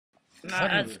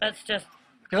No, it's just...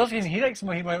 Because I was getting headaches in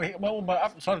my head, my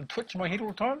up side twitch in my head all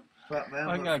the time. But man,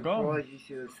 I'm not surprised you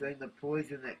should have seen the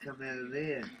poison that come out of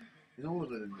there. And all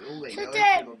that yellow shit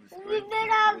on the screen.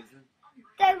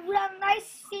 The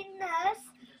nice sinners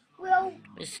will...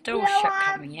 There's still shit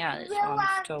coming out, that's why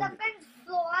I'm still... the things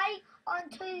fly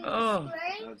onto the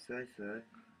screen? I'd say so.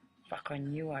 Fuck, I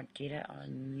knew I'd get it, I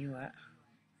knew it.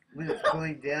 When it's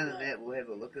cleaned down and that, we'll have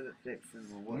a look at it, Fix, and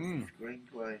we'll watch the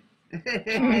screenplay.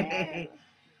 I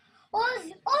was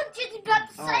just about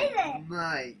to say that.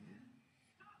 Mate.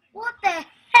 What the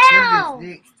hell?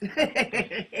 Fingers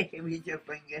next. With your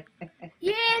finger.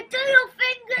 Yeah, do your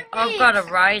finger next. I've got a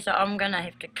razor, I'm gonna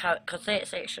have to cut, because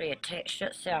that's actually attached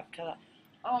itself to the...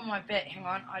 Oh, my back, hang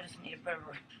on, I just need a bit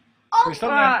of... Oh,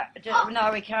 right.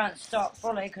 No, we can't stop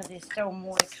fully, because there's still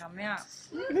more to come out.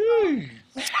 Woohoo!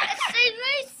 see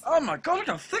this? Oh my god, look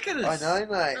how thick it is! I know,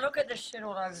 mate. Look at the shit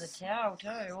all over the towel too,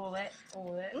 all that.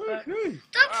 Woohoo!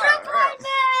 Don't flip like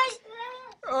that.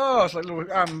 Oh, it's like little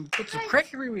bits of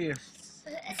crack everywhere.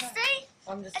 See?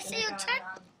 I'm just I see your chin.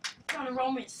 trying to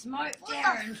roll me smoke What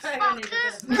down. the fuck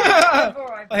is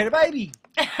I had a baby!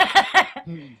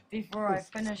 Before I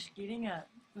finish getting it.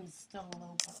 There's still a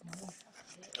little bit more.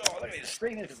 Oh, look at this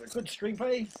screen, it's a good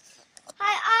screenplay.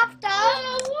 Hey, after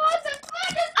we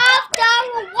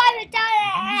wipe it down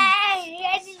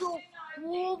and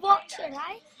we'll watch it,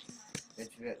 eh?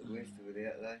 That's about the worst of it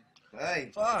out though.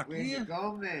 Hey, Fuck, where's yeah. it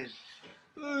gone, man?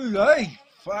 Ooh, hey!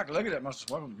 Fuck, look at that, must have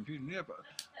swiped on the computer now, but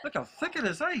look how thick it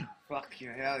is, eh? Fuck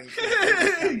you, hell, you're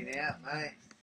coming out, mate.